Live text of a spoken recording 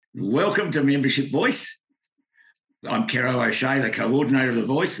Welcome to Membership Voice. I'm Kerro O'Shea, the coordinator of The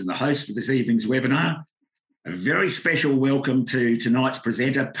Voice and the host for this evening's webinar. A very special welcome to tonight's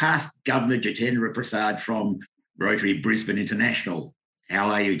presenter, past Governor Jitendra Prasad from Rotary Brisbane International. How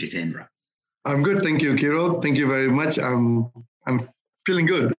are you, Jitendra? I'm good, thank you, Kerro. Thank you very much. I'm feeling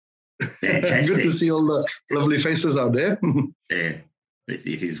good. Fantastic. Good to see all the lovely faces out there. Yeah,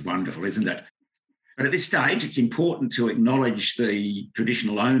 it is wonderful, isn't it? But at this stage, it's important to acknowledge the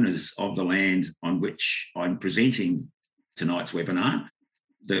traditional owners of the land on which I'm presenting tonight's webinar,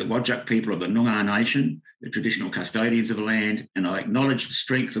 the Whadjuk people of the Noongar Nation, the traditional custodians of the land, and I acknowledge the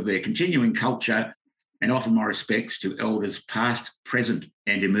strength of their continuing culture and offer my respects to elders past, present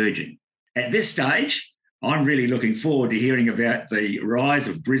and emerging. At this stage, I'm really looking forward to hearing about the rise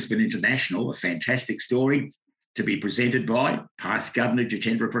of Brisbane International, a fantastic story to be presented by past Governor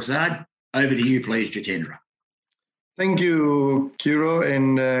Jitendra Prasad. Over to you, please, Jitendra. Thank you, Kerro,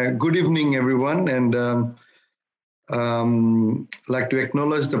 and good evening, everyone. And like to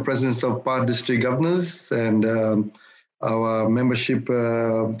acknowledge the presence of past district governors and our membership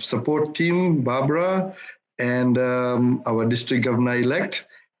support team, Barbara, and our district governor-elect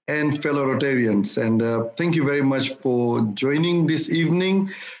and fellow Rotarians. And thank you very much for joining this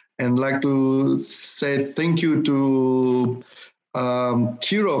evening. And like to say thank you to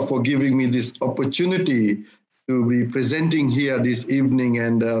Kerro for giving me this opportunity to be presenting here this evening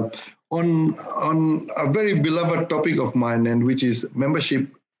and on a very beloved topic of mine, and which is membership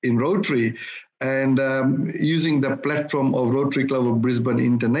in Rotary, and using the platform of Rotary Club of Brisbane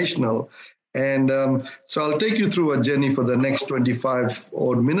International. And so I'll take you through a journey for the next 25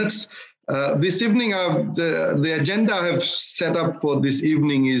 odd minutes. This evening, the agenda I have set up for this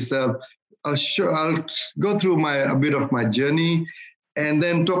evening is I'll go through a bit of my journey and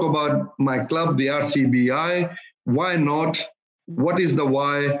then talk about my club, the RCBI, why not, what is the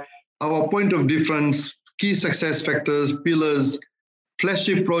why, our point of difference, key success factors, pillars,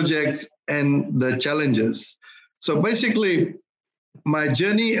 flagship projects, and the challenges. So basically, my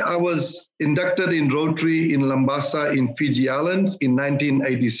journey, I was inducted in Rotary in Lambasa in Fiji Islands in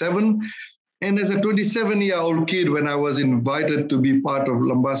 1987. And as a 27-year-old kid, when I was invited to be part of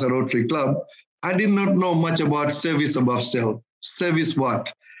Lambasa Rotary Club, I did not know much about service above self. Service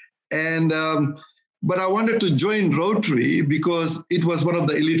what? And but I wanted to join Rotary because it was one of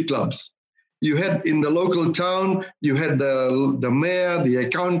the elite clubs. You had in the local town, you had the mayor, the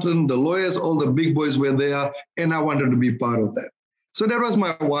accountant, the lawyers, all the big boys were there, and I wanted to be part of that. So that was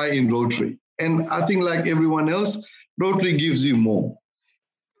my why in Rotary. And I think like everyone else, Rotary gives you more.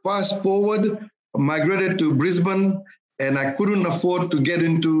 Fast forward, migrated to Brisbane, and I couldn't afford to get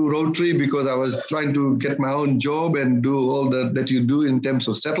into Rotary because I was trying to get my own job and do all that you do in terms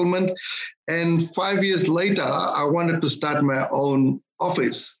of settlement. And 5 years later, I wanted to start my own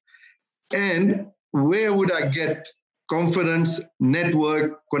office. And where would I get confidence,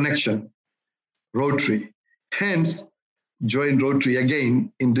 network, connection? Rotary. Hence, joined Rotary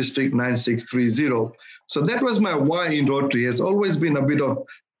again in District 9630. So that was my why in Rotary. Has always been a bit of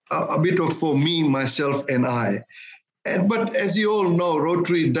for me, myself, and I. But as you all know,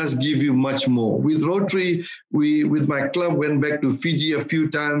 Rotary does give you much more. With Rotary, with my club, went back to Fiji a few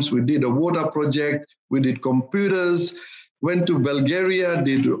times. We did a water project. We did computers. Went to Bulgaria,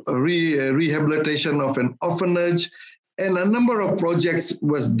 did a rehabilitation of an orphanage. And a number of projects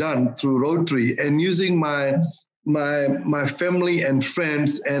was done through Rotary, and using my family and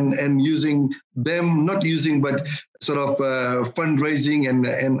friends and using them, not using, but sort of fundraising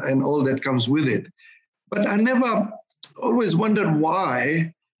and all that comes with it. But I never always wondered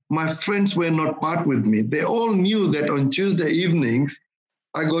why my friends were not part with me. They all knew that on Tuesday evenings,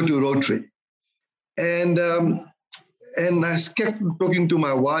 I go to Rotary. And I kept talking to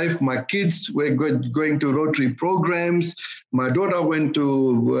my wife. My kids were going to Rotary programs. My daughter went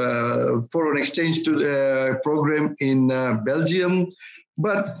to foreign exchange program in Belgium.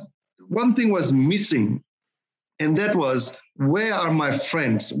 But one thing was missing, and that was, where are my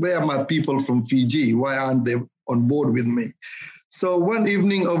friends? Where are my people from Fiji? Why aren't they on board with me? So one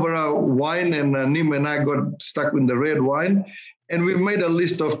evening over a wine, and Nim and I got stuck with the red wine, and we made a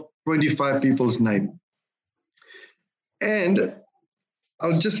list of 25 people's names. And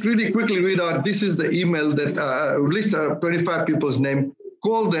I'll just really quickly read out, this is the email that list of 25 people's name,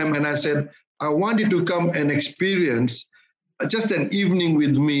 call them, and I said, I want you to come and experience just an evening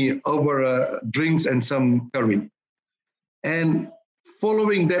with me over drinks and some curry. And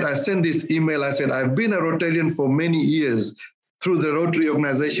following that, I sent this email. I said, I've been a Rotarian for many years through the Rotary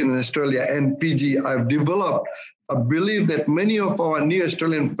organization in Australia and Fiji. I've developed a belief that many of our new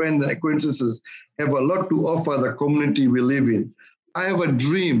Australian friends and acquaintances have a lot to offer the community we live in. I have a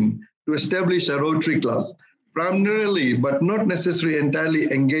dream to establish a Rotary Club, primarily, but not necessarily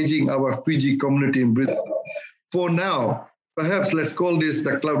entirely engaging our Fiji community in Brisbane. For now, perhaps let's call this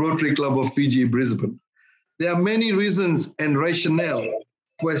the Rotary Club of Fiji, Brisbane. There are many reasons and rationale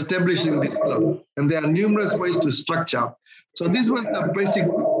for establishing this club, and there are numerous ways to structure. So this was the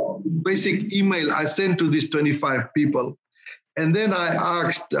basic email I sent to these 25 people. And then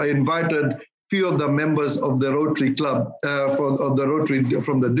I invited few of the members of the Rotary Club, of the Rotary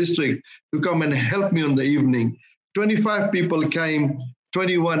from the district, to come and help me on the evening. 25 people came,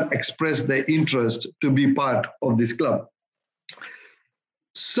 21 expressed their interest to be part of this club.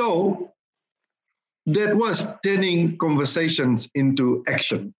 So that was turning conversations into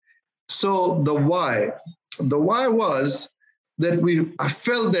action. So the why was that I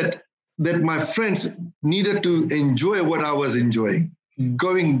felt that my friends needed to enjoy what I was enjoying,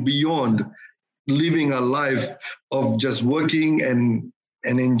 going beyond living a life of just working and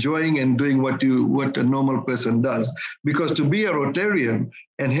enjoying and doing what a normal person does. Because to be a Rotarian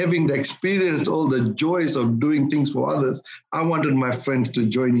and having the experience, all the joys of doing things for others, I wanted my friends to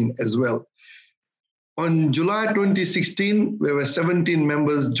join in as well. On July 2016, there were 17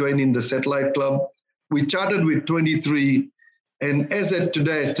 members joining the Satellite Club. We charted with 23, and as at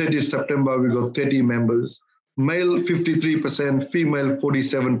today, 30th September, we got 30 members, male 53%, female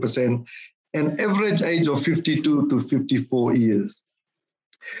 47%, an average age of 52 to 54 years.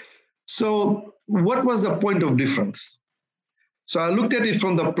 So what was the point of difference? So I looked at it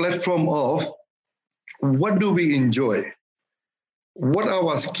from the platform of what do we enjoy? What are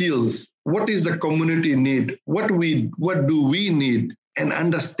our skills? What is the community need? What do we need? And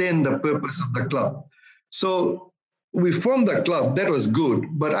understand the purpose of the club. So we formed the club, that was good.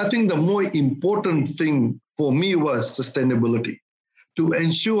 But I think the more important thing for me was sustainability, to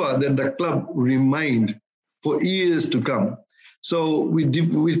ensure that the club remained for years to come. So we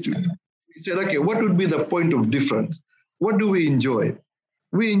said, okay, what would be the point of difference? What do we enjoy?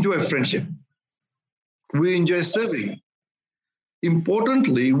 We enjoy friendship. We enjoy serving.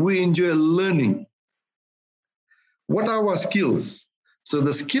 Importantly, we enjoy learning. What are our skills? So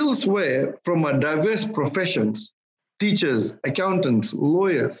the skills were from our diverse professions: teachers, accountants,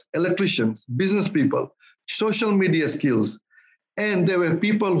 lawyers, electricians, business people, social media skills. And there were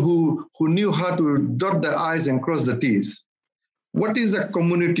people who knew how to dot the I's and cross the T's. What is a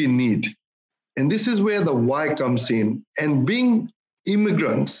community need? And this is where the why comes in. And being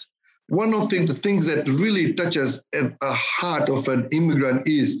immigrants, one of the things that really touches a heart of an immigrant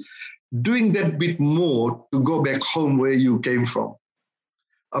is doing that bit more to go back home where you came from.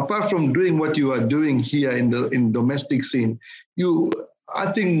 Apart from doing what you are doing here in domestic scene, I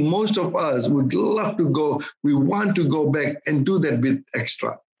think most of us would love to go, we want to go back and do that bit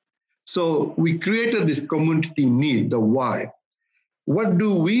extra. So we created this community need, the why. What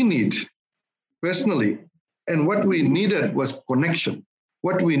do we need personally? And what we needed was connection.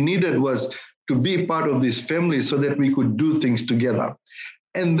 What we needed was to be part of this family so that we could do things together.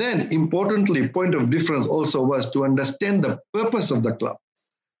 And then importantly, point of difference also was to understand the purpose of the club.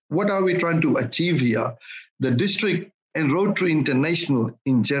 What are we trying to achieve here? The district and Rotary International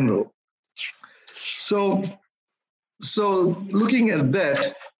in general. So looking at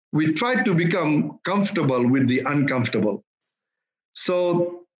that, we tried to become comfortable with the uncomfortable.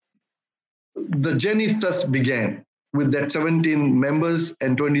 So the journey thus began with that 17 members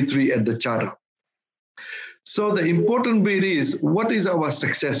and 23 at the charter. So the important bit is, what is our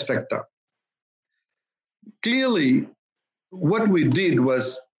success factor? Clearly, what we did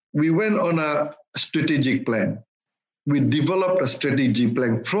was we went on a strategic plan. We developed a strategy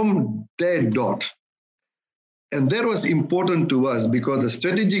plan from that dot. And that was important to us because the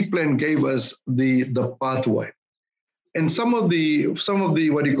strategic plan gave us the pathway. And some of the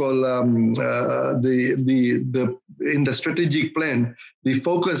what you call in the strategic plan, the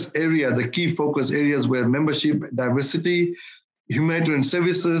focus area, the key focus areas were membership, diversity, humanitarian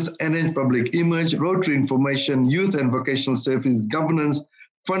services, enhanced public image, Rotary information, youth and vocational service, governance,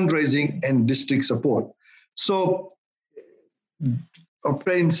 fundraising, and district support. So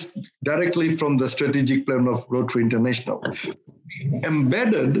obtained directly from the strategic plan of Rotary International. We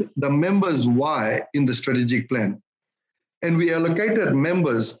embedded the members' why in the strategic plan. And we allocated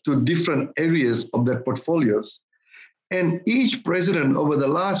members to different areas of their portfolios. And each president over the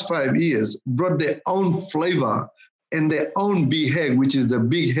last 5 years brought their own flavor and their own BHAG, which is the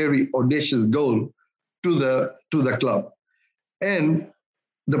big, hairy, audacious goal, to the club. And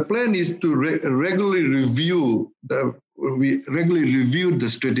the plan is to regularly review we regularly reviewed the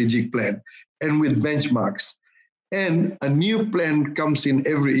strategic plan and with benchmarks. And a new plan comes in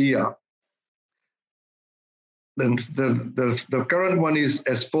every year. Then the current one is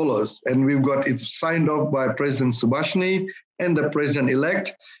as follows, and we've got it signed off by President Subhashini and the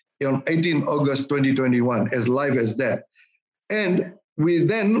President-elect on 18 August 2021, as live as that. And we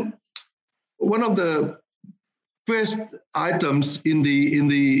then, one of the first items in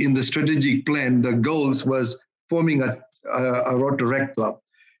the strategic plan, the goals was forming a Rotary club.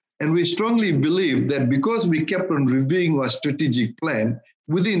 And we strongly believe that because we kept on reviewing our strategic plan,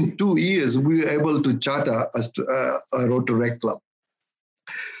 within 2 years, we were able to charter a Rotary club.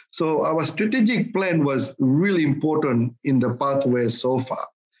 So our strategic plan was really important in the pathway so far.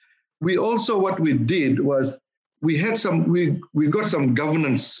 We also, what we did was, we got some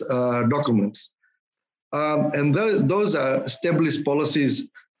governance documents. And those are established policies.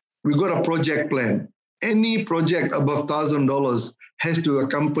 We got a project plan. Any project above $1,000 has to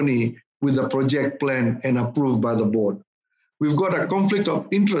accompany with a project plan and approved by the board. We've got a conflict of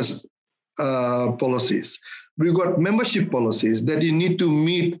interest policies. We've got membership policies that you need to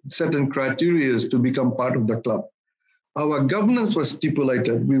meet certain criteria to become part of the club. Our governance was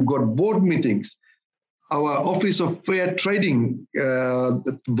stipulated. We've got board meetings. Our Office of Fair Trading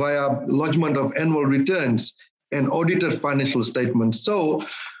via lodgement of annual returns and audited financial statements. So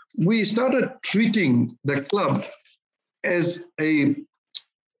we started treating the club as a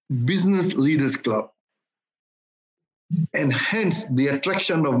business leaders club. And hence the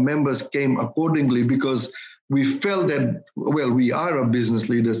attraction of members came accordingly, because we felt that, well, we are a business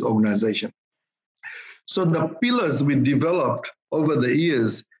leaders organization. So the pillars we developed over the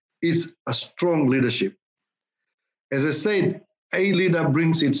years is a strong leadership. As I said, a leader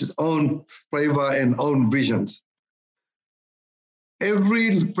brings its own flavor and own visions.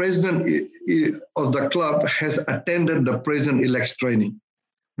 Every president of the club has attended the president-elect's training.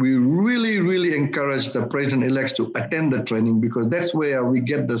 We really, really encourage the president-elects to attend the training, because that's where we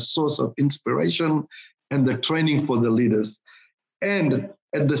get the source of inspiration and the training for the leaders. And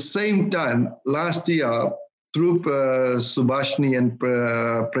at the same time, last year, through Subhashini and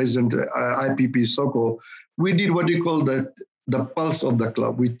President IPP Soko, we did what we call the pulse of the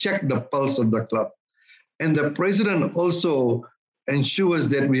club. We checked the pulse of the club. And the president also ensures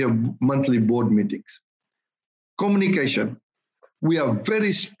that we have monthly board meetings. Communication. We are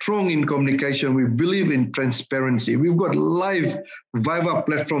very strong in communication. We believe in transparency. We've got live Viva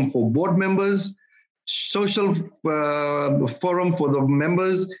platform for board members, social forum for the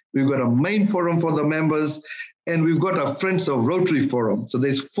members. We've got a main forum for the members, and we've got a Friends of Rotary forum. So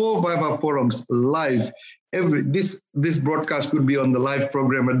there's 4 Viva forums live. This broadcast could be on the live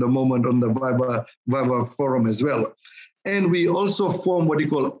program at the moment on the Viva forum as well. And we also form what we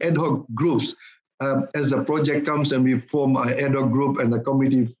call ad hoc groups. As the project comes, and we form an ad hoc group, and the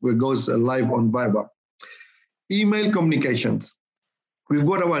committee goes live on Viva. Email communications. We've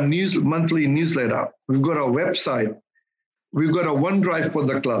got our monthly newsletter. We've got our website. We've got a OneDrive for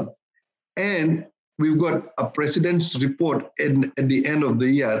the club. And we've got a president's report at the end of the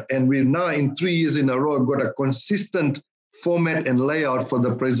year. And we've now, in 3 years in a row, got a consistent format and layout for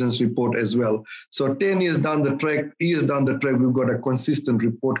the president's report as well. So 10 years down the track, we've got a consistent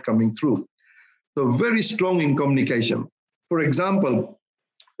report coming through. So very strong in communication. For example,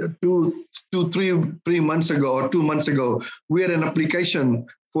 3 months ago or 2 months ago, we had an application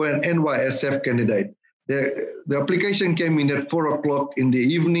for an NYSF candidate. The application came in at 4 o'clock in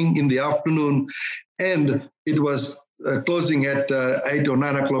the afternoon, and it was closing at 8 or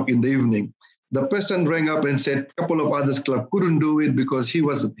 9 o'clock in the evening. The person rang up and said a couple of others club couldn't do it because he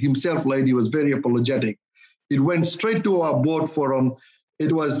was himself late. He was very apologetic. It went straight to our board forum.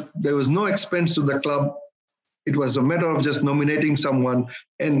 There was no expense to the club. It was a matter of just nominating someone,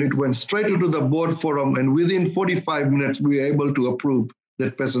 and it went straight into the board forum, and within 45 minutes, we were able to approve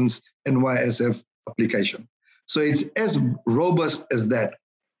that person's NYSF application. So it's as robust as that.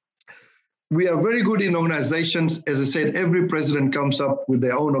 We are very good in organizations. As I said, every president comes up with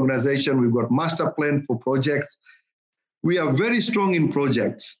their own organization. We've got master plan for projects. We are very strong in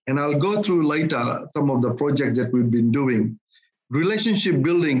projects, and I'll go through later some of the projects that we've been doing. Relationship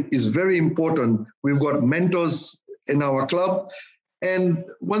building is very important. We've got mentors in our club. And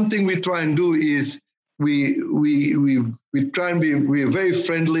one thing we try and do is we try and we're very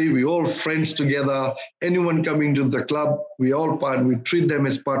friendly. We're all friends together. Anyone coming to the club, we treat them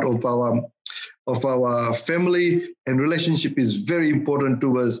as part of our family, and relationship is very important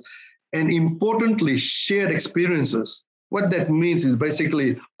to us. And importantly, shared experiences. What that means is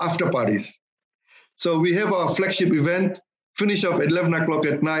basically after parties. So we have our flagship event, finish off at 11 o'clock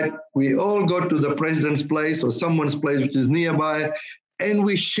at night. We all go to the president's place or someone's place which is nearby, and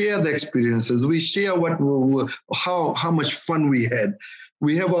we share the experiences. We share how much fun we had.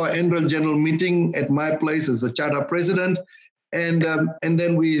 We have our annual general meeting at my place as the charter president. And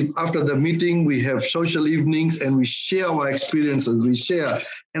then after the meeting, we have social evenings and we share our experiences, we share.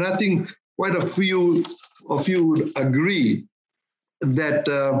 And I think quite a few of you would agree that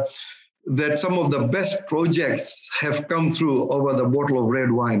that some of the best projects have come through over the bottle of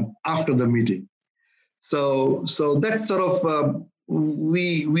red wine after the meeting. So that's sort of,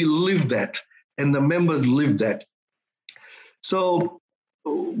 we live that, and the members live that. So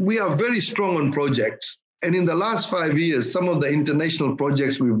we are very strong on projects. And in the last 5 years, some of the international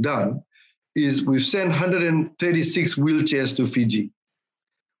projects we've done is we've sent 136 wheelchairs to Fiji.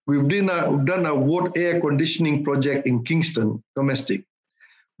 We've done a water air conditioning project in Kingston, domestic.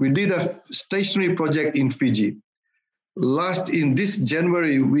 We did a stationary project in Fiji. In this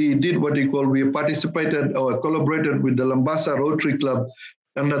January, we did we participated or collaborated with the Lambasa Rotary Club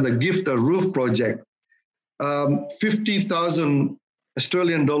under the Gift a Roof project. 50,000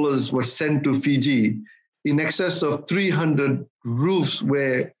 Australian dollars was sent to Fiji. In excess of 300 roofs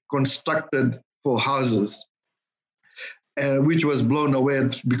were constructed for houses, which was blown away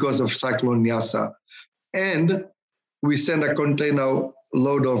because of Cyclone Yasa. And we sent a container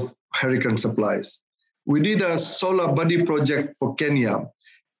load of hurricane supplies. We did a solar buddy project for Kenya.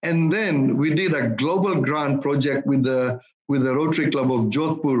 And then we did a global grant project with the Rotary Club of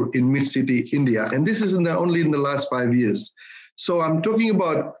Jodhpur in mid-city, India. And this is only in the last 5 years. So I'm talking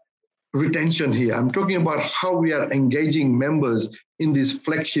about retention here. I'm talking about how we are engaging members in these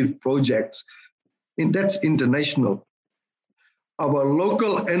flagship projects. And that's international. Our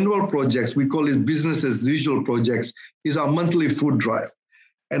local annual projects, we call it business as usual projects, is our monthly food drive.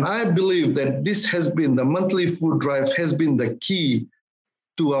 And I believe that the monthly food drive has been the key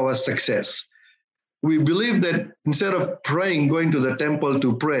to our success. We believe that instead of going to the temple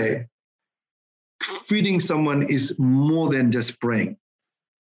to pray, feeding someone is more than just praying.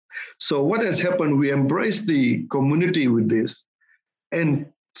 So what has happened, we embraced the community with this. And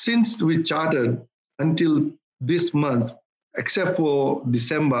since we chartered until this month, except for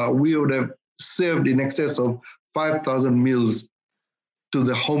December, we would have served in excess of 5,000 meals to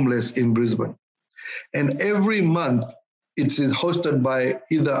the homeless in Brisbane. And every month, it is hosted by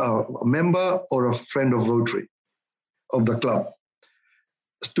either a member or a friend of Rotary, of the club.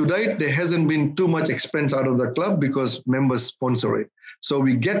 To date, there hasn't been too much expense out of the club because members sponsor it. So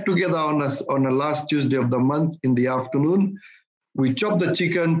we get together on the last Tuesday of the month in the afternoon. We chop the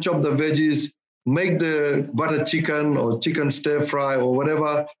chicken, chop the veggies, make the butter chicken or chicken stir fry or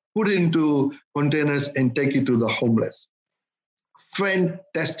whatever, put it into containers and take it to the homeless.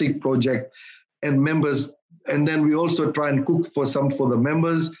 Fantastic project, and members. And then we also try and cook for the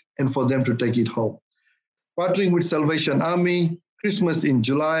members and for them to take it home. Partnering with Salvation Army, Christmas in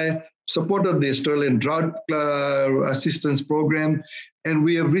July, supported the Australian Drought Assistance Program, and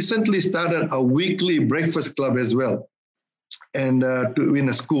we have recently started a weekly breakfast club as well, and in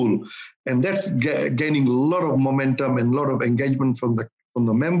a school, and that's gaining a lot of momentum and a lot of engagement from the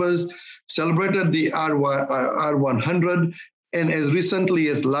members. Celebrated the R100, and as recently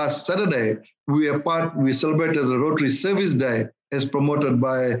as last Saturday, we celebrated the Rotary Service Day, as promoted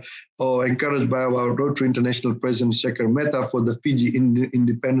by or encouraged by our Rotary International President Shekhar Mehta for the Fiji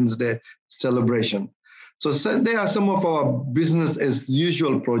Independence Day celebration. So there are some of our business as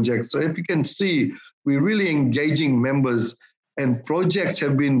usual projects. So if you can see, we're really engaging members, and projects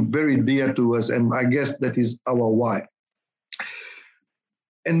have been very dear to us, and I guess that is our why.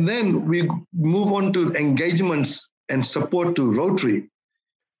 And then we move on to engagements and support to Rotary.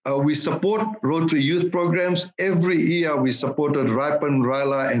 We support Rotary youth programs. Every year we supported Ripen,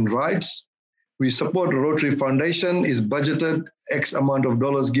 Ryla, and Rights. We support Rotary Foundation, is budgeted X amount of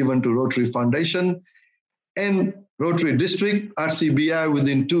dollars given to Rotary Foundation. And Rotary District, RCBI,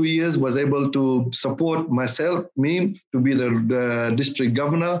 within 2 years was able to support me, to be the district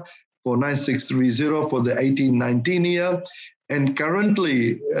governor for 9630 for the 18-19 year. And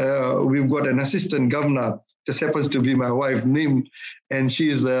currently we've got an assistant governor, just happens to be my wife, Nim, and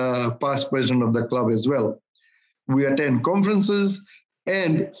she's the past president of the club as well. We attend conferences,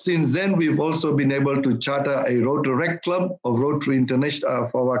 and since then, we've also been able to charter a Rotary Club of Rotary International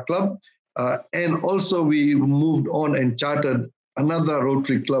for our club. And also we moved on and chartered another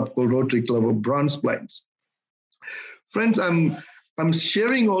Rotary Club called Rotary Club of Bronze Plains. Friends, I'm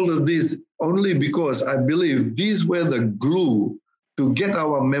sharing all of this only because I believe these were the glue to get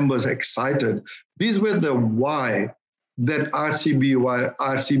our members excited. These were the why that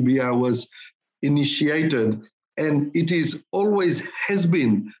RCBI was initiated, and it is always has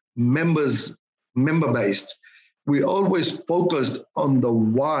been member-based. We always focused on the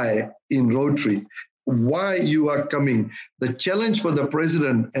why in Rotary. why you are coming. The challenge for the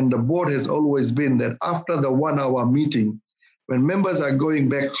president and the board has always been that after the 1 hour meeting, when members are going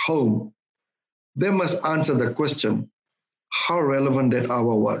back home, they must answer the question, how relevant that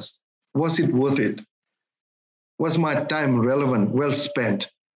hour was. Was it worth it? Was my time relevant, well spent?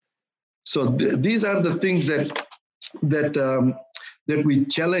 So these are the things that we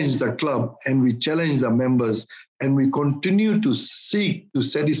challenge the club and we challenge the members, and we continue to seek to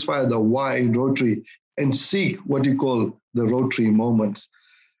satisfy the why in Rotary and seek what you call the Rotary moments.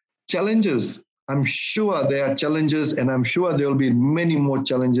 Challenges, I'm sure there are challenges, and I'm sure there will be many more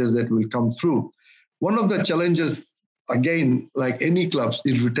challenges that will come through. One of the challenges, again, like any clubs,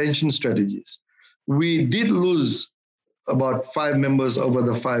 is retention strategies. We did lose about 5 members over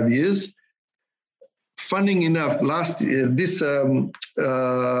the 5 years. Funny enough, last year, this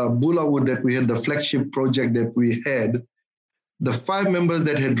Bulawood that we had, the flagship project that we had, the 5 members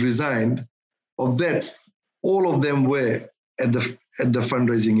that had resigned, of that, all of them were at the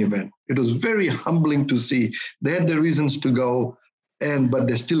fundraising event. It was very humbling to see. They had the reasons to go, but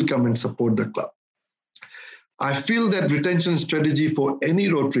they still come and support the club. I feel that retention strategy for any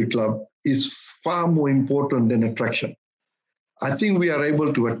Rotary club is far more important than attraction. I think we are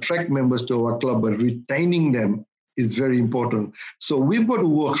able to attract members to our club, but retaining them is very important. So we've got to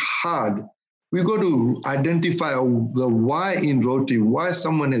work hard. We've got to identify the why in Rotary, why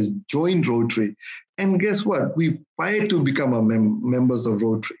someone has joined Rotary. And guess what? We pay to become members of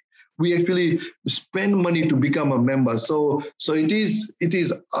Rotary. We actually spend money to become a member. So it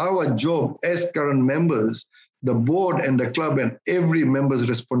is our job as current members, the board and the club and every member's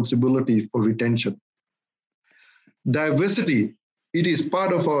responsibility for retention. Diversity, it is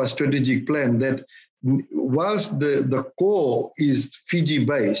part of our strategic plan that whilst the core is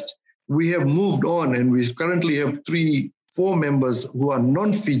Fiji-based, we have moved on and we currently have 4 members who are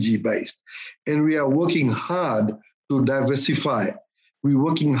non-Fiji based, and we are working hard to diversify. We're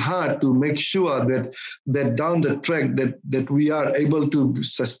working hard to make sure that down the track that we are able to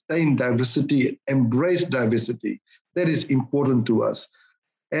sustain diversity, embrace diversity. That is important to us.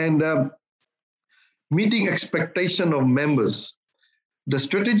 And meeting expectation of members. The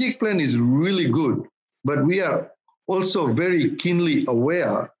strategic plan is really good, but we are also very keenly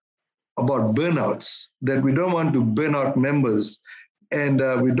aware about burnouts, that we don't want to burn out members, and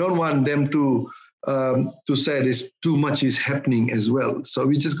we don't want them to say there's too much is happening as well. So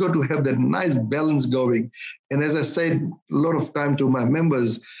we just got to have that nice balance going. And as I said a lot of time to my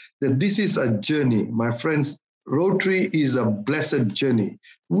members, that this is a journey. My friends, Rotary is a blessed journey.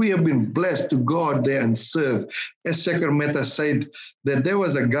 We have been blessed to go out there and serve. As Shekhar Mehta said, that there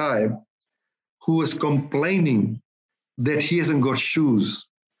was a guy who was complaining that he hasn't got shoes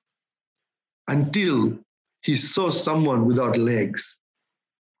until he saw someone without legs.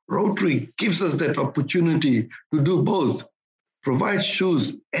 Rotary gives us that opportunity to do both, provide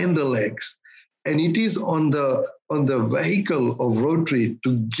shoes and the legs. And it is on the vehicle of Rotary,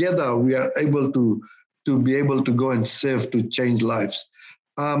 together we are able to be able to go and serve, to change lives.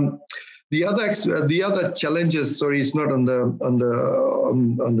 The other challenges, sorry, it's not on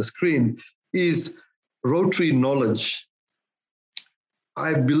the screen, is Rotary knowledge.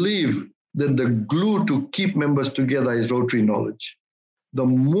 I believe that the glue to keep members together is Rotary knowledge. The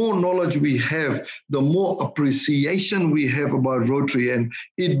more knowledge we have, the more appreciation we have about Rotary, and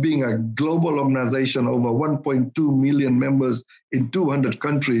it being a global organization, over 1.2 million members in 200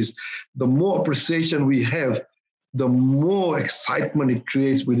 countries, the more appreciation we have, the more excitement it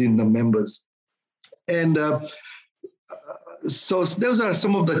creates within the members. And so those are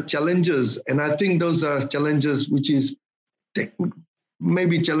some of the challenges, and I think those are challenges which is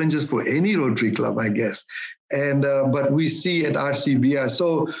maybe challenges for any Rotary club, I guess. And but we see at RCBR.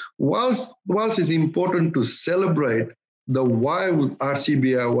 So whilst it's important to celebrate the why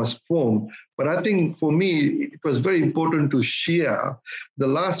RCBR was formed, but I think for me it was very important to share the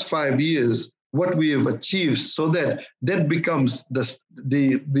last 5 years what we have achieved, so that becomes the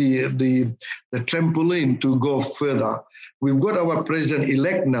trampoline to go further. We've got our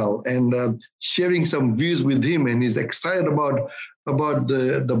president-elect now, and sharing some views with him, and he's excited about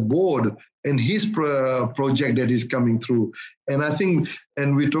the board and his project that is coming through. And I think,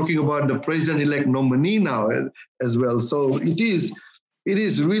 and we're talking about the president-elect nominee now as well. So it is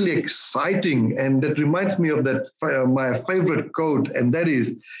really exciting, and that reminds me of that my favorite quote, and that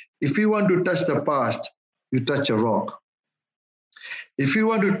is, if you want to touch the past, you touch a rock. If you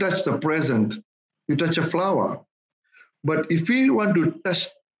want to touch the present, you touch a flower. But if you want to touch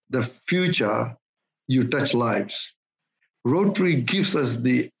the future, you touch lives. Rotary gives us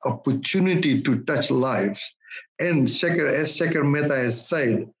the opportunity to touch lives. And as Shekhar Mehta has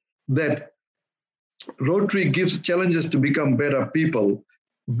said, that Rotary gives challenges to become better people.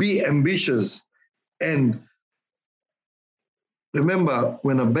 Be ambitious. And remember,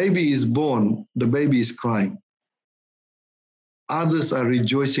 when a baby is born, the baby is crying. Others are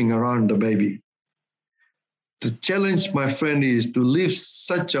rejoicing around the baby. The challenge, my friend, is to leave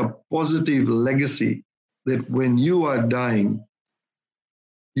such a positive legacy that when you are dying,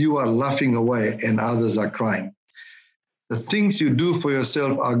 you are laughing away and others are crying. The things you do for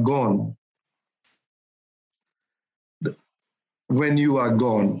yourself are gone when you are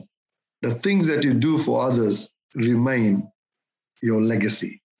gone. The things that you do for others remain your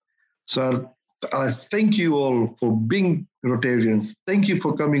legacy. So I thank you all for being Rotarians. Thank you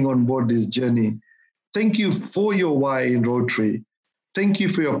for coming on board this journey. Thank you for your why in Rotary. Thank you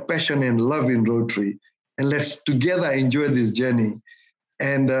for your passion and love in Rotary. And let's together enjoy this journey.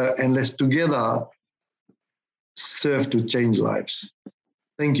 And let's together serve to change lives.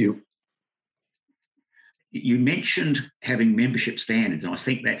 Thank you. You mentioned having membership standards, and I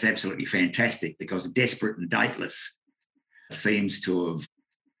think that's absolutely fantastic because desperate and dateless seems to have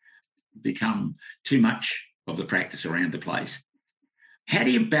become too much of the practice around the place. How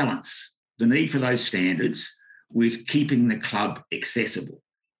do you balance the need for those standards with keeping the club accessible?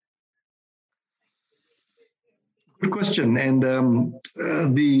 Good question. And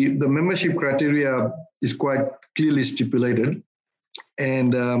the membership criteria is quite clearly stipulated.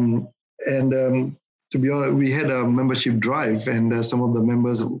 And to be honest, we had a membership drive, and some of the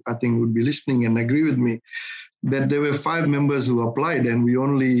members, I think, would be listening and agree with me that there were 5 members who applied, and we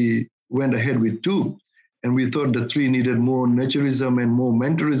only went ahead with 2. And we thought the 3 needed more nurturism and more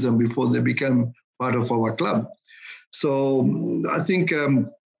mentorism before they became part of our club. So I think,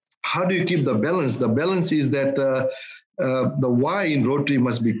 how do you keep the balance? The balance is that the why in Rotary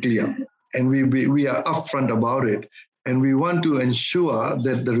must be clear, and we are upfront about it. And we want to ensure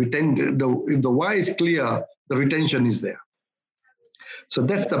that if the why is clear, the retention is there. So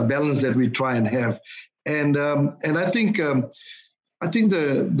that's the balance that we try and have. And I think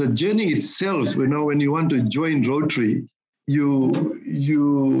the journey itself, when you want to join Rotary, you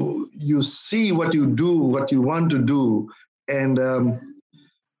see what you do, what you want to do, and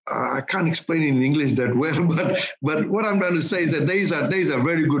I can't explain in English that well, but what I'm trying to say is that there is a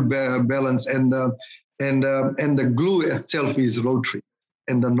very good balance, and the glue itself is Rotary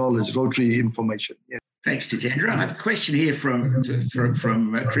and the knowledge, Rotary information. Yeah. Thanks, Jitendra. I have a question here from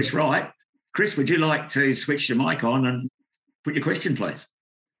Chris Wright. Chris, would you like to switch your mic on and put your question, please?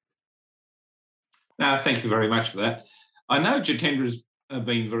 No, thank you very much for that. I know Jitendra's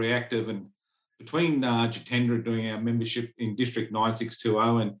been very active, and between Jitendra doing our membership in District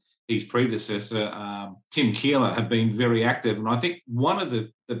 9620 and his predecessor, Tim Keeler, have been very active. And I think one of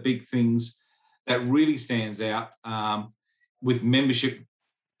the big things that really stands out with membership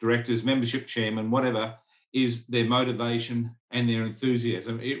directors, membership chairmen, whatever, is their motivation and their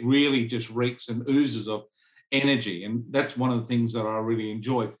enthusiasm. It really just reeks and oozes of energy. And that's one of the things that I really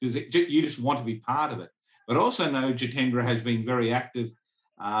enjoy, because you just want to be part of it. But I also know Jitendra has been very active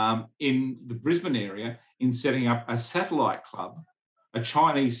in the Brisbane area in setting up a satellite club, a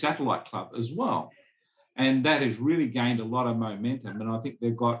Chinese satellite club as well. And that has really gained a lot of momentum. And I think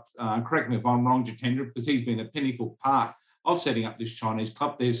they've got, correct me if I'm wrong, Jitendra, because he's been a pinnacle part of setting up this Chinese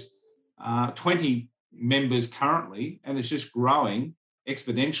club. There's 20 members currently, and it's just growing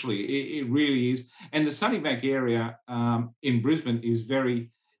exponentially. It really is. And the Sunnybank area in Brisbane is very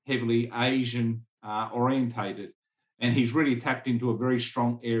heavily Asian orientated. And he's really tapped into a very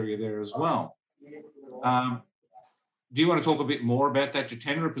strong area there as well. Do you want to talk a bit more about that,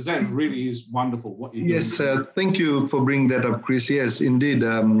 Jitendra? Because that really is wonderful what you're doing. Yes, thank you for bringing that up, Chris. Yes, indeed.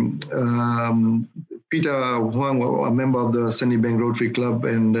 Peter Huang, a member of the Sunnybank Rotary Club,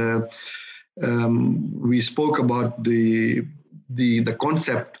 and we spoke about the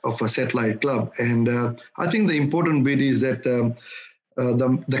concept of a satellite club. And I think the important bit is that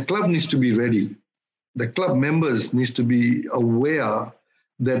the club needs to be ready. The club members needs to be aware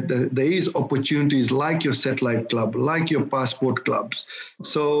that there is opportunities like your satellite club, like your passport clubs.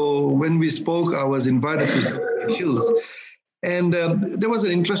 So when we spoke, I was invited to Sunnybank Hills, and there was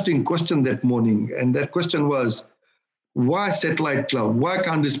an interesting question that morning, and that question was, why satellite club? Why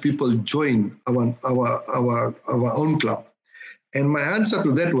can't these people join our own club? And my answer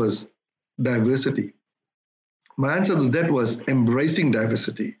to that was diversity. My answer to that was embracing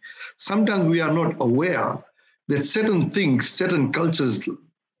diversity. Sometimes we are not aware that certain things, certain cultures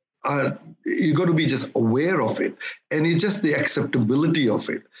you got to be just aware of it. And it's just the acceptability of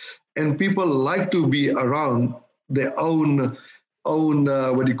it. And people like to be around their own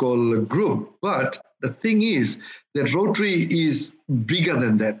group, but The thing is that Rotary is bigger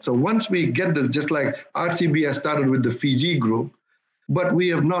than that. So once we get this, just like RCB has started with the Fiji group, but we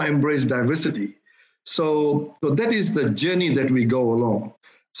have now embraced diversity. So that is the journey that we go along.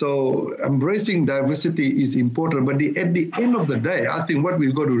 So embracing diversity is important, but at the end of the day, I think what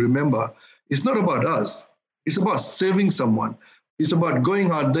we've got to remember, it's not about us. It's about serving someone. It's about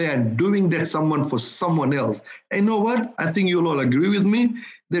going out there and doing that someone for someone else. And you know what? I think you'll all agree with me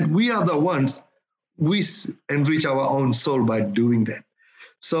that we are the ones we enrich our own soul by doing that.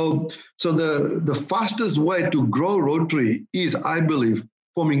 So the fastest way to grow Rotary is, I believe,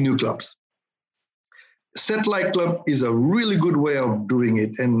 forming new clubs. Satellite Club is a really good way of doing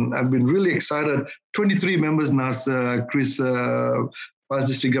it. And I've been really excited. 23 members now, Chris, Past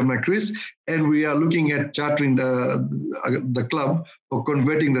District Governor Chris, and we are looking at chartering the club or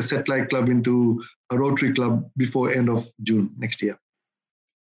converting the Satellite Club into a Rotary Club before end of June next year.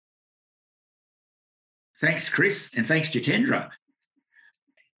 Thanks, Chris, and thanks, Jitendra.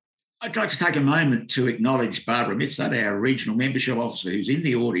 I'd like to take a moment to acknowledge Barbara Mifsud, our Regional Membership Officer, who's in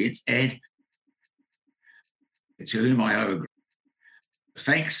the audience, and to whom I owe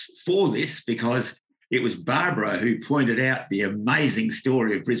thanks for this, because it was Barbara who pointed out the amazing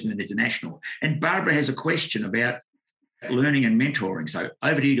story of Brisbane International. And Barbara has a question about learning and mentoring. So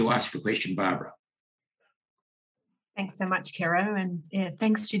over to you to ask a question, Barbara. Thanks so much, Kero, and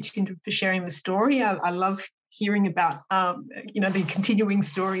thanks, Jitendra, for sharing the story. I love hearing about the continuing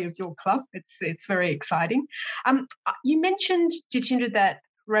story of your club. It's very exciting. You mentioned, Jitendra, that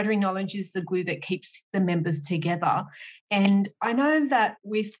Rotary knowledge is the glue that keeps the members together, and I know that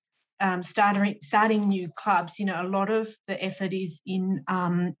with starting new clubs, a lot of the effort is in,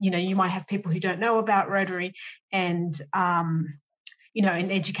 you might have people who don't know about Rotary, and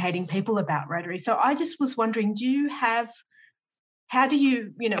in educating people about Rotary. So I just was wondering,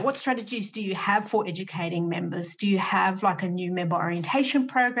 what strategies do you have for educating members? Do you have like a new member orientation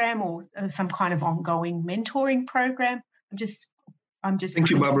program or some kind of ongoing mentoring program? Thank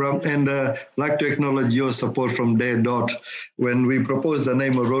you, Barbara, and like to acknowledge your support from day dot when we proposed the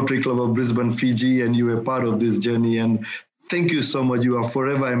name of Rotary Club of Brisbane, Fiji, and you were part of this journey. And thank you so much. You are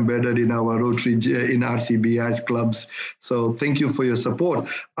forever embedded in our Rotary, in RCBI's clubs. So thank you for your support.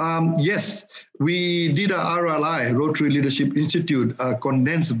 Yes, we did a RLI, Rotary Leadership Institute, a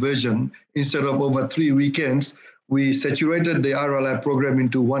condensed version. Instead of over 3 weekends, we saturated the RLI program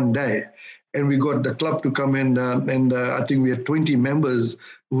into one day. And we got the club to come in, and I think we had 20 members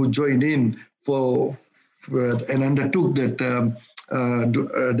who joined in and undertook that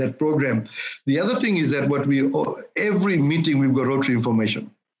program. The other thing is that every meeting we've got Rotary information.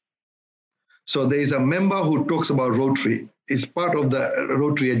 So there is a member who talks about Rotary. It's part of the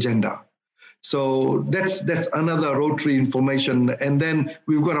Rotary agenda. So that's another Rotary information. And then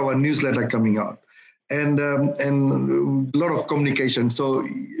we've got our newsletter coming out, and a lot of communication. So.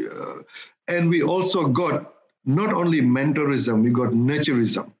 And we also got not only mentorism, we got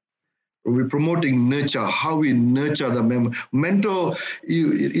nurturism. We're promoting nurture, how we nurture the member. Mentor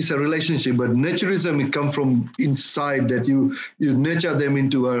is a relationship, but nurturism, it comes from inside, that you nurture them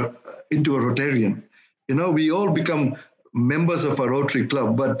into a Rotarian. We all become members of a Rotary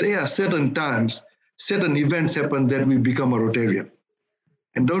club, but there are certain times, certain events happen that we become a Rotarian.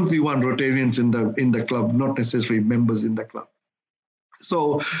 And don't we want Rotarians in the club, not necessarily members in the club.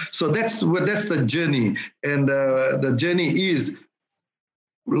 So that's the journey, and the journey is a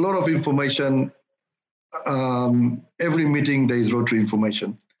lot of information. Every meeting there is Rotary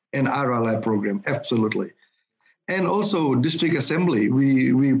information and RLI program, absolutely, and also district assembly.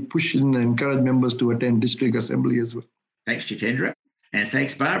 We push and encourage members to attend district assembly as well. Thanks, Jitendra, and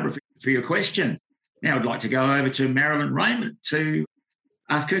thanks, Barbara, for your question. Now I'd like to go over to Marilyn Raymond to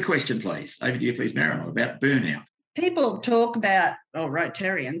ask her question, please. Over to you, please, Marilyn, about burnout. People talk about, or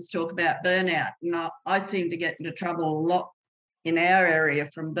Rotarians talk about burnout, and I seem to get into trouble a lot in our area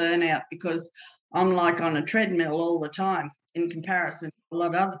from burnout because I'm like on a treadmill all the time in comparison to a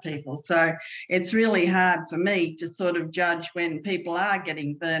lot of other people. So it's really hard for me to sort of judge when people are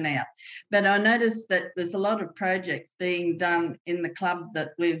getting burnout. But I noticed that there's a lot of projects being done in the club that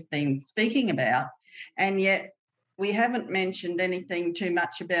we've been speaking about, and yet we haven't mentioned anything too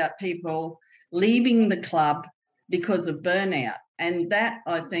much about people leaving the club because of burnout. And that,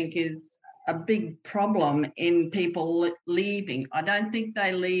 I think, is a big problem in people leaving. I don't think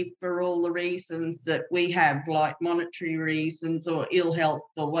they leave for all the reasons that we have, like monetary reasons or ill health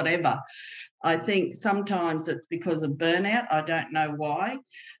or whatever. I think sometimes it's because of burnout. I don't know why.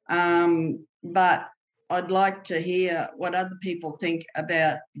 But I'd like to hear what other people think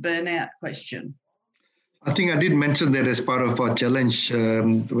about the burnout question. I think I did mention that as part of our challenge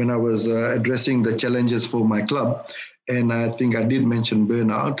when I was addressing the challenges for my club. And I think I did mention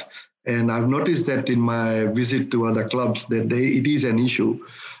burnout. And I've noticed that in my visit to other clubs that it is an issue.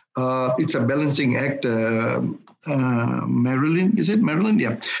 It's a balancing act. Marilyn, is it Marilyn?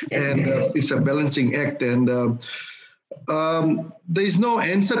 Yeah. And it's a balancing act. And there is no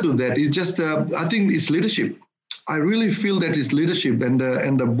answer to that. It's just, I think it's leadership. I really feel that it's leadership, and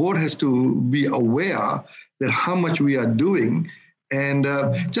the board has to be aware that how much we are doing. And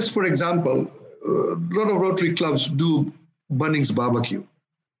just for example, a lot of Rotary clubs do Bunnings barbecue.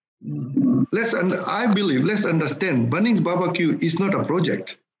 Let's understand, Bunnings barbecue is not a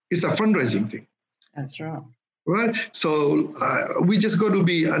project. It's a fundraising thing. That's right. Right. So we just got to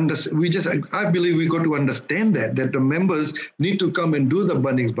be I believe we got to understand that the members need to come and do the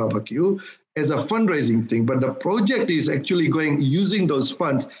Bunnings barbecue as a fundraising thing. But the project is actually using those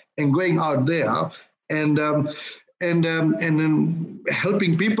funds and going out there and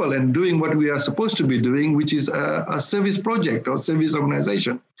helping people and doing what we are supposed to be doing, which is a service project or service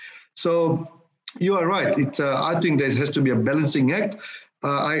organization. So you are right. I think there has to be a balancing act.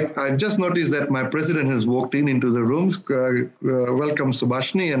 I just noticed that my president has walked into the room. Welcome,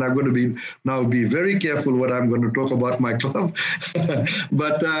 Subhashni, and I'm going to be very careful what I'm going to talk about my club.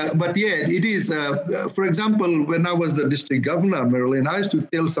 but yeah, it is. For example, when I was the district governor, Marilyn, I used to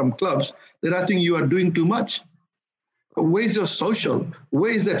tell some clubs that I think you are doing too much. Where's your social?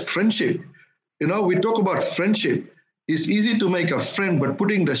 Where is that friendship? We talk about friendship. It's easy to make a friend, but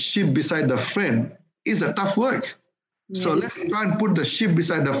putting the ship beside the friend is a tough work. So let's try and put the ship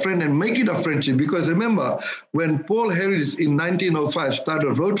beside the friend and make it a friendship. Because remember, when Paul Harris in 1905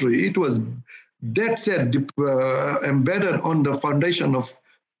 started Rotary, it was dead set embedded on the foundation of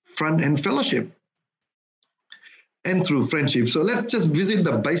friend and fellowship and through friendship. So let's just visit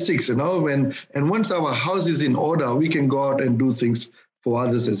the basics, and once our house is in order, we can go out and do things for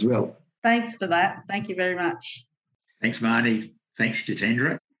others as well. Thanks for that. Thank you very much. Thanks, Marnie. Thanks,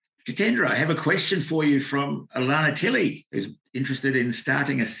 Jitendra. Jitendra, I have a question for you from Alana Tilly, who's interested in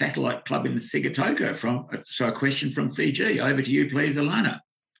starting a satellite club in Sigatoka. So a question from Fiji. Over to you, please, Alana.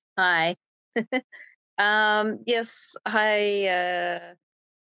 Hi. Yes, hi,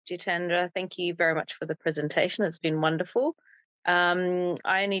 Jitendra. Thank you very much for the presentation. It's been wonderful. I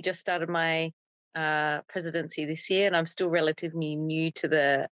only just started my presidency this year, and I'm still relatively new to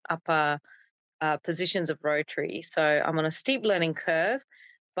the upper positions of Rotary. So I'm on a steep learning curve.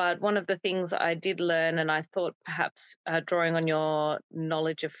 But one of the things I did learn, and I thought perhaps drawing on your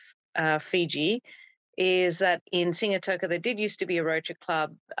knowledge of Fiji, is that in Sigatoka there did used to be a Rotary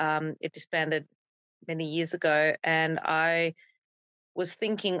club. It disbanded many years ago, and I was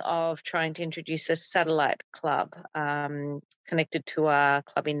thinking of trying to introduce a satellite club connected to our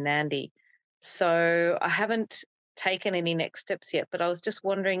club in Nandi. So I haven't taken any next steps yet, but I was just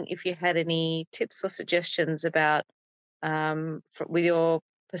wondering if you had any tips or suggestions about, with your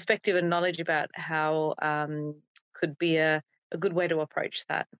perspective and knowledge about how could be a good way to approach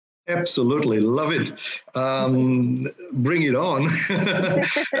that. Absolutely. Love it. Bring it on.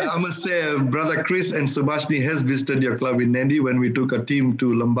 I must say, Brother Chris and Subhashni has visited your club in Nandi when we took a team to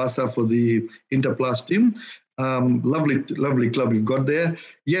Lambasa for the Interplus team. Lovely club you've got there.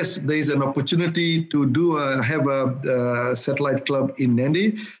 Yes, there is an opportunity to have a satellite club in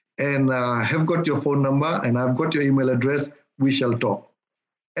Nandi, and have got your phone number and I've got your email address. We shall talk.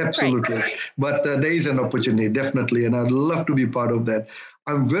 Absolutely. Right. But there is an opportunity, definitely, and I'd love to be part of that.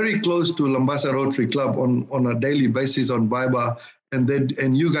 I'm very close to Lambasa Rotary Club on a daily basis on Viber,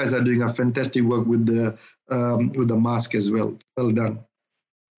 and you guys are doing a fantastic work with the mask as well. Well done.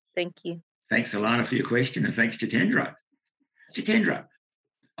 Thank you. Thanks, Alana, for your question, and thanks, Jitendra. Jitendra,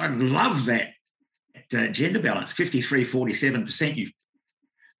 I love that gender balance, 53-47%. You've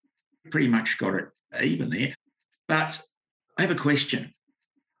pretty much got it even there. But I have a question.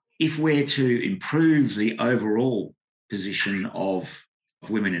 If we're to improve the overall position of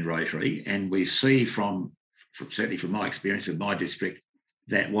women in Rotary, and we see certainly from my experience with my district,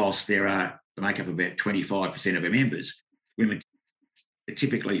 that whilst they make up about 25% of our members, women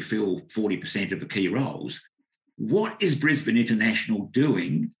typically fill 40% of the key roles. What is Brisbane International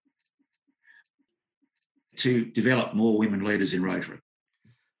doing to develop more women leaders in Rotary?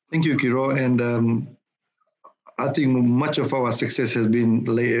 Thank you, Kiro. And I think much of our success has been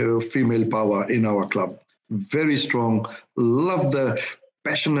female power in our club. Very strong. Love the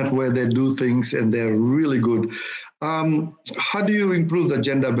passionate way they do things, and they're really good. How do you improve the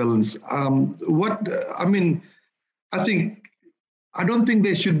gender balance? I don't think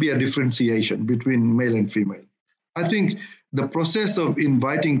there should be a differentiation between male and female. I think the process of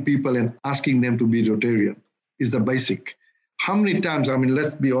inviting people and asking them to be Rotarian is the basic. How many times, I mean,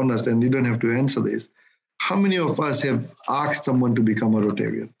 let's be honest, and you don't have to answer this, how many of us have asked someone to become a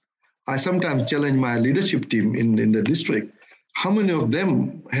Rotarian? I sometimes challenge my leadership team in the district. How many of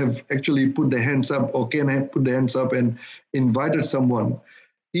them have actually put their hands up, or can have put their hands up and invited someone?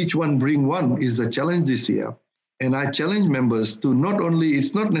 Each one bring one is the challenge this year. And I challenge members to not only,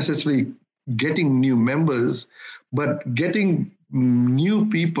 it's not necessarily getting new members, but getting new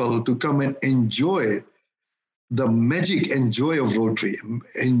people to come and enjoy the magic and joy of Rotary,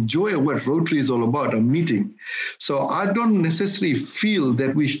 enjoy what Rotary is all about, a meeting. So I don't necessarily feel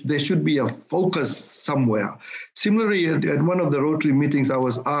that there should be a focus somewhere. Similarly, at one of the Rotary meetings, I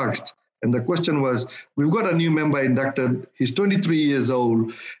was asked, and the question was, we've got a new member inducted, he's 23 years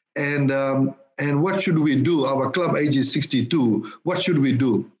old, and what should we do? Our club age is 62, what should we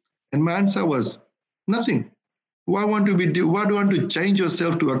do? And my answer was, nothing. Why do you want to change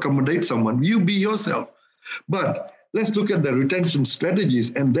yourself to accommodate someone? You be yourself. But let's look at the retention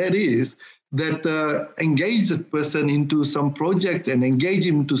strategies, and that is that engage the person into some project and engage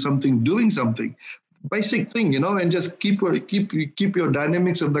him into something, doing something. Basic thing, and just keep your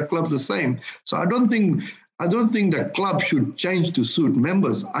dynamics of the club the same. So I don't think the club should change to suit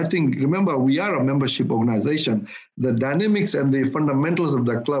members. I think, remember, we are a membership organization. The dynamics and the fundamentals of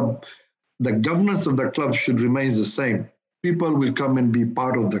the club, the governance of the club should remain the same. People will come and be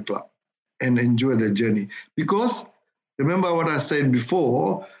part of the club and enjoy their journey. Because remember what I said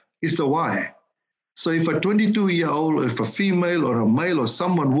before, it's the why. So if a 22-year-old, if a female or a male or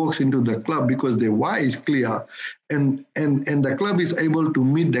someone walks into the club because their why is clear and the club is able to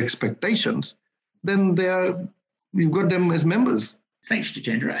meet the expectations, then you've got them as members. Thanks,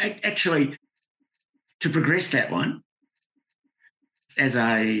 Jitendra. Actually, to progress that one, as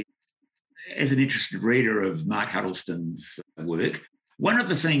an interested reader of Mark Huddleston's work, one of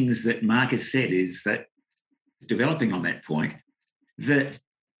the things that Mark has said is that, developing on that point, that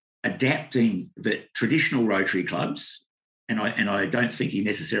adapting the traditional Rotary clubs, and I don't think he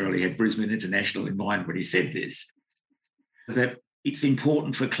necessarily had Brisbane International in mind when he said this, that it's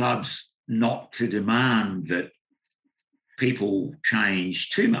important for clubs not to demand that people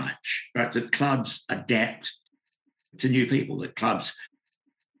change too much, but that clubs adapt to new people, that clubs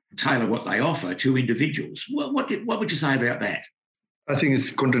tailor what they offer to individuals. What would you say about that? I think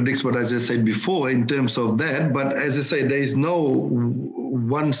it contradicts what I just said before in terms of that. But as I say, there is no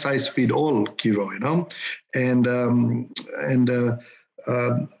one size fit all, Kiro,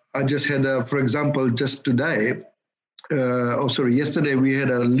 I just had, for example, just today, yesterday we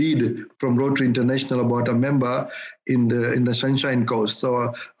had a lead from Rotary International about a member in the Sunshine Coast.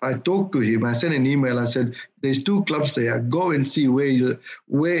 So I talked to him. I sent an email. I said, "There's 2 clubs there. Go and see where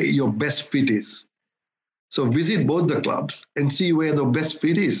your best fit is." So visit both the clubs and see where the best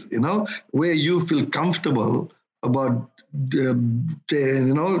fit is. Where you feel comfortable about your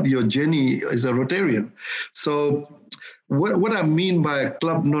journey as a Rotarian. So what I mean by a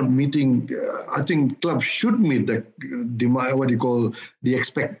club not meeting, I think clubs should meet the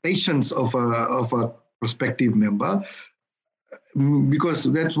expectations of a prospective member, because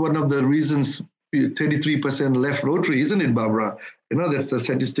that's one of the reasons 33% left Rotary, isn't it, Barbara? That's the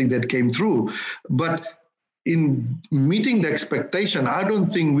statistic that came through. But in meeting the expectation, I don't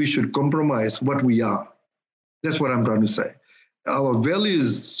think we should compromise what we are. That's what I'm trying to say. Our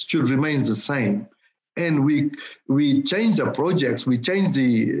values should remain the same. And we change the projects, we change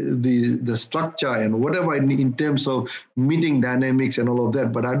the structure and whatever in terms of meeting dynamics and all of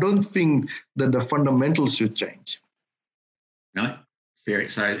that. But I don't think that the fundamentals should change. No, fair.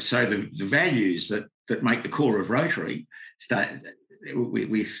 So the values that make the core of Rotary,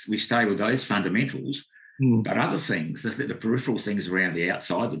 we stay with those fundamentals. But other things, the peripheral things around the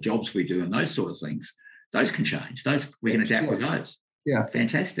outside, the jobs we do and those sort of things, those can change. Those we can adapt with those. Yeah.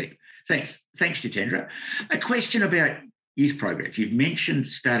 Fantastic. Thanks, Jitendra. A question about youth programs. You've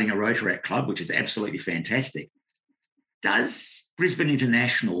mentioned starting a Rotaract club, which is absolutely fantastic. Does Brisbane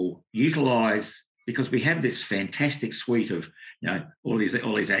International utilise, because we have this fantastic suite of all these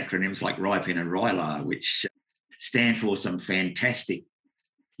acronyms like RIPEN and RILA, which stand for some fantastic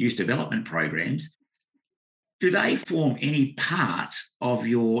youth development programs. Do they form any part of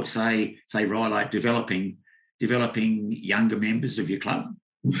your, say, RILA developing younger members of your club?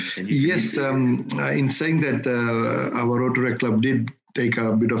 Yes, in saying that, our Rotary Club did take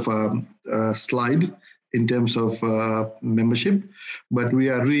a bit of a slide in terms of membership, but we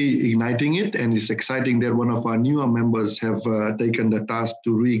are reigniting it, and it's exciting that one of our newer members have taken the task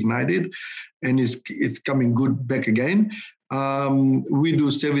to reignite it, and it's coming good back again. We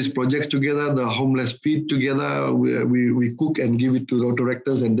do service projects together, the homeless feed together. We cook and give it to the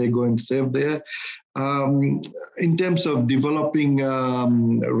directors and they go and serve there. In terms of developing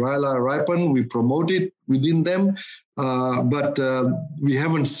Ryla Ripen, we promote it within them, but we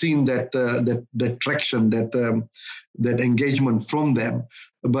haven't seen that traction, that engagement from them.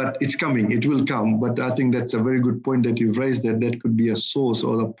 But it's coming, it will come. But I think that's a very good point that you've raised, that could be a source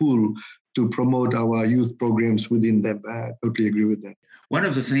or a pool to promote our youth programs within them. I totally agree with that. One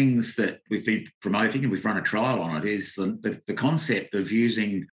of the things that we've been promoting, and we've run a trial on it, is the concept of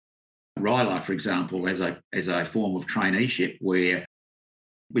using Ryla, for example, as a form of traineeship, where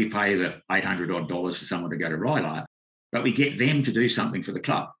we pay the $800 odd for someone to go to Ryla, but we get them to do something for the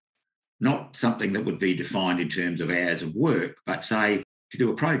club. Not something that would be defined in terms of hours of work, but say to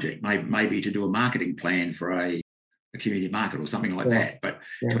do a project, maybe to do a marketing plan for a community market or something like that, but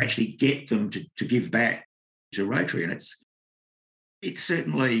to actually get them to give back to Rotary. And it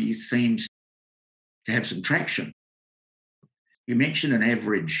certainly seems to have some traction. You mentioned an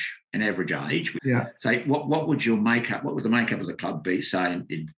average age. Yeah. Say, what would the makeup of the club be, say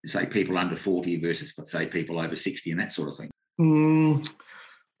people under 40 versus, say, people over 60 and that sort of thing?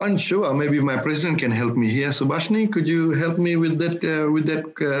 Unsure. Maybe my president can help me here. Subhashini, could you help me with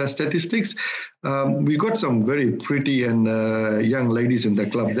that statistics? We got some very pretty and young ladies in the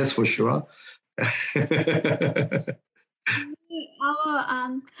club, that's for sure.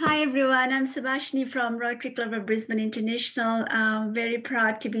 Hi everyone, I'm Subhashini from Rotary Club of Brisbane International. Very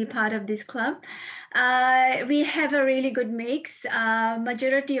proud to be part of this club. We have a really good mix.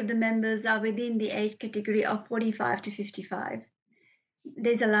 Majority of the members are within the age category of 45 to 55.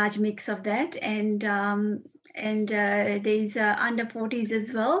 There's a large mix of that, and there's under 40s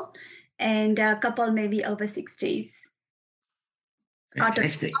as well, and a couple maybe over 60s.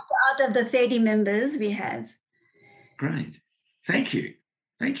 Fantastic. Out of the 30 members we have. Great. Thank you.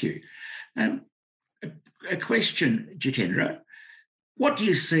 A question, Jitendra. What do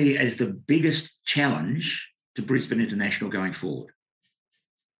you see as the biggest challenge to Brisbane International going forward?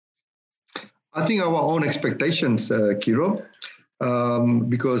 I think our own expectations, Kiro.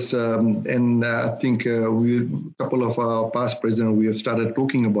 Because I think a couple of our past presidents, we have started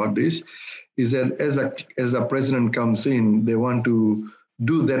talking about this, is that as a president comes in, they want to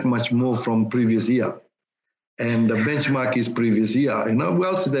do that much more from previous year. And the benchmark is previous year.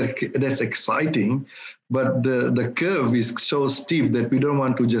 Well, so that's exciting, but the curve is so steep that we don't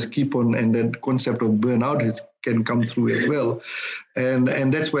want to just keep on, and that concept of burnout can come through as well.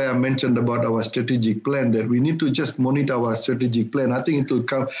 And that's why I mentioned about our strategic plan, that we need to just monitor our strategic plan. I think it will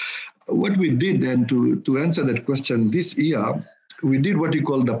come. What we did, and to answer that question, this year, we did what you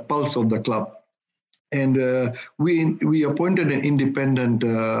call the pulse of the club. And we appointed an independent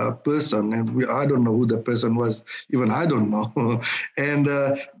person, and I don't know who the person was, even I don't know.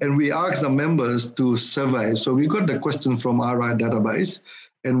 And we asked the members to survey. So we got the question from RI database,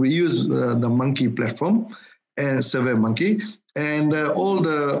 and we used the Monkey platform and Survey Monkey, and all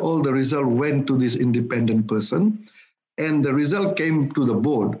the result went to this independent person, and the result came to the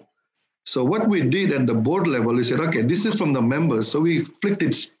board. So what we did at the board level, we said, okay, this is from the members. So we flicked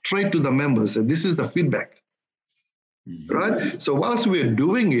it straight to the members, and this is the feedback, right? So whilst we are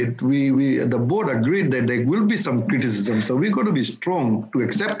doing it, the board agreed that there will be some criticism. So we've got to be strong to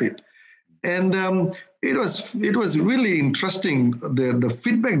accept it. And it was really interesting, the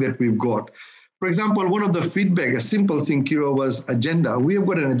feedback that we've got. For example, one of the feedback, a simple thing, Kiro, was agenda. We have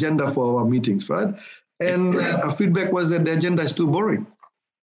got an agenda for our meetings, right? And our feedback was that the agenda is too boring.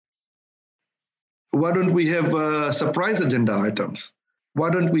 Why don't we have surprise agenda items? Why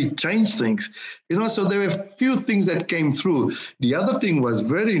don't we change things? So there were a few things that came through. The other thing was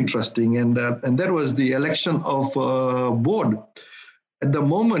very interesting, and that was the election of board. At the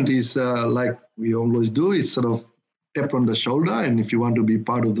moment is like we always do, is sort of tap on the shoulder, and if you want to be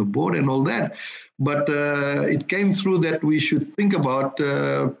part of the board and all that. But it came through that we should think about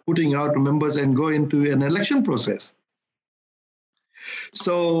putting out members and go into an election process.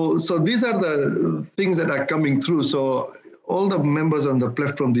 So these are the things that are coming through. So all the members on the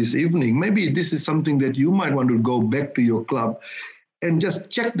platform this evening, maybe this is something that you might want to go back to your club and just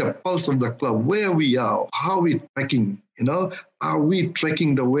check the pulse of the club, where we are, how we're tracking, are we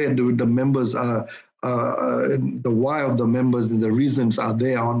tracking the way the members are, the why of the members and the reasons are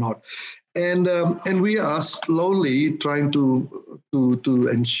there or not. And we are slowly trying to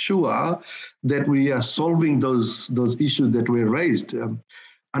ensure that we are solving those issues that were raised.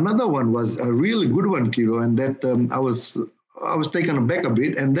 Another one was a really good one, Kiro, and that I was taken aback a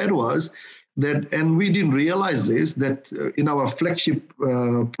bit, and that was that, and we didn't realize this, that in our flagship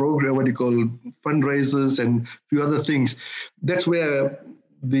program, what you call fundraisers and a few other things, that's where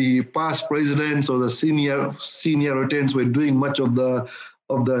the past presidents or the senior Rotarians were doing much of the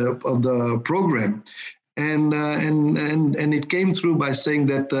program, and it came through by saying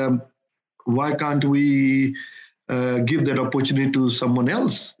that why can't we give that opportunity to someone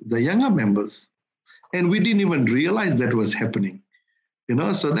else, the younger members, and we didn't even realize that was happening,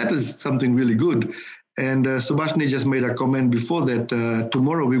 so that is something really good. And Subhashini just made a comment before that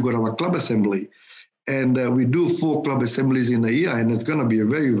tomorrow we've got our club assembly. And we do 4 club assemblies in a year, and it's going to be a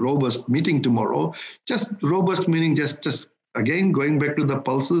very robust meeting tomorrow. Just robust meaning, just again, going back to the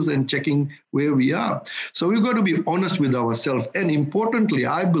pulses and checking where we are. So we've got to be honest with ourselves. And importantly,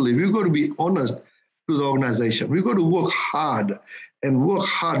 I believe we've got to be honest to the organization. We've got to work hard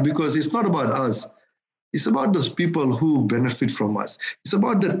because it's not about us. It's about those people who benefit from us. It's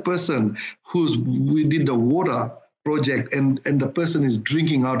about that person we did the water project and the person is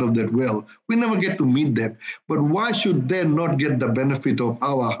drinking out of that well. We never get to meet them. But why should they not get the benefit of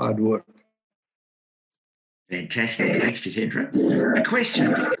our hard work? Fantastic. Thanks, Jitendra. A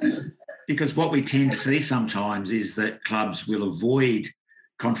question, because what we tend to see sometimes is that clubs will avoid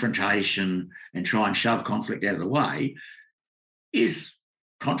confrontation and try and shove conflict out of the way. Is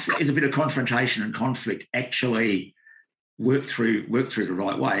a bit of confrontation and conflict actually work through the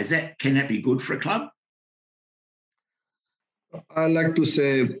right way? Can that be good for a club? I like to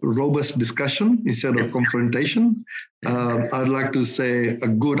say robust discussion instead of confrontation. I'd like to say a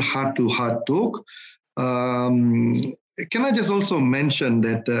good heart-to-heart talk. Can I just also mention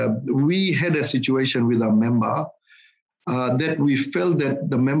that we had a situation with a member that we felt that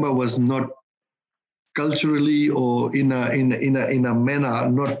the member was not culturally or in a manner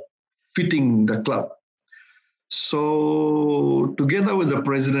not fitting the club. So together with the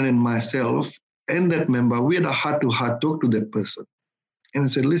president and myself and that member, we had a heart-to-heart talk to that person. And I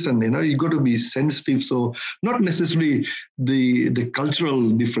said, listen, you got to be sensitive. So not necessarily the cultural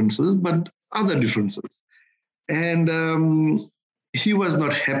differences, but other differences. And he was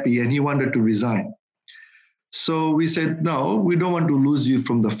not happy and he wanted to resign. So we said, no, we don't want to lose you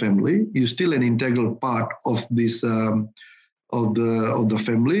from the family. You're still an integral part of this of the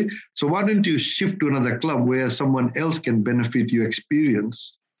family. So why don't you shift to another club where someone else can benefit your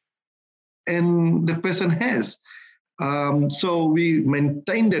experience? And the person has. So we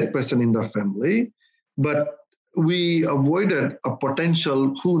maintained that person in the family, but we avoided a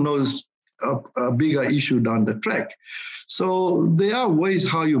potential, who knows, a bigger issue down the track. So there are ways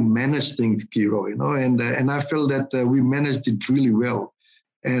how you manage things, Kiro, and I felt that we managed it really well.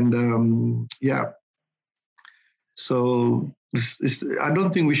 And so I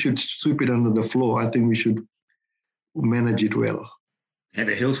don't think we should sweep it under the floor. I think we should manage it well. Have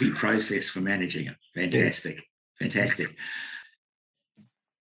a healthy process for managing it. Fantastic. Yes. Fantastic.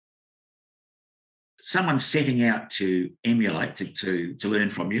 Someone setting out to emulate, to learn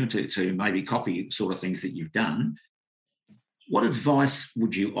from you, to maybe copy sort of things that you've done, what advice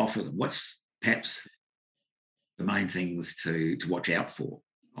would you offer them? What's perhaps the main things to watch out for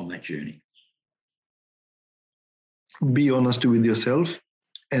on that journey? Be honest with yourself,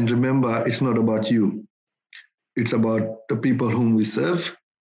 and remember, it's not about you. It's about the people whom we serve.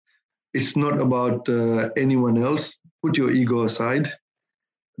 It's not about anyone else. Put your ego aside.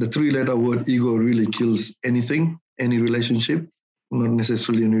 The 3-letter word ego really kills anything, any relationship, not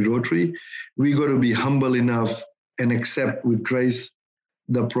necessarily any Rotary. We got to be humble enough and accept with grace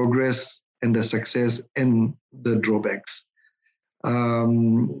the progress and the success and the drawbacks.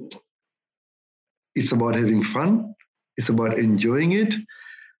 It's about having fun. It's about enjoying it.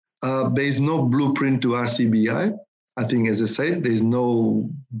 There is no blueprint to RCBI. I think, as I said, there's no,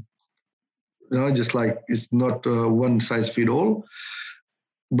 just like it's not one size fit all.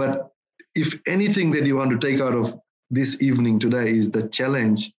 But if anything that you want to take out of this evening today is the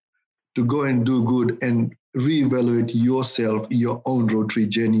challenge to go and do good and reevaluate yourself, your own Rotary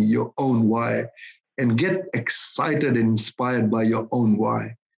journey, your own why, and get excited and inspired by your own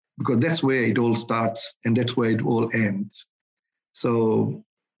why, because that's where it all starts and that's where it all ends. So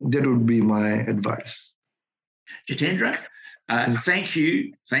that would be my advice. Jitendra, thank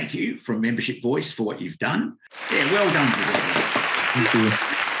you from Membership Voice for what you've done. Yeah, well done today. Thank you.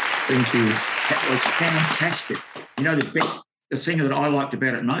 Thank you. That was fantastic. The thing that I liked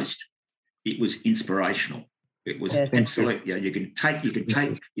about it most, it was inspirational. It was absolutely, you can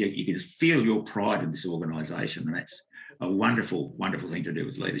feel your pride in this organisation, and that's a wonderful, wonderful thing to do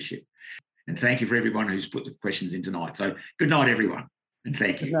with leadership. And thank you for everyone who's put the questions in tonight. So good night, everyone, and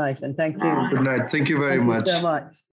thank you. Good night, and thank you. Good night. Thank you very much. Thank you so much.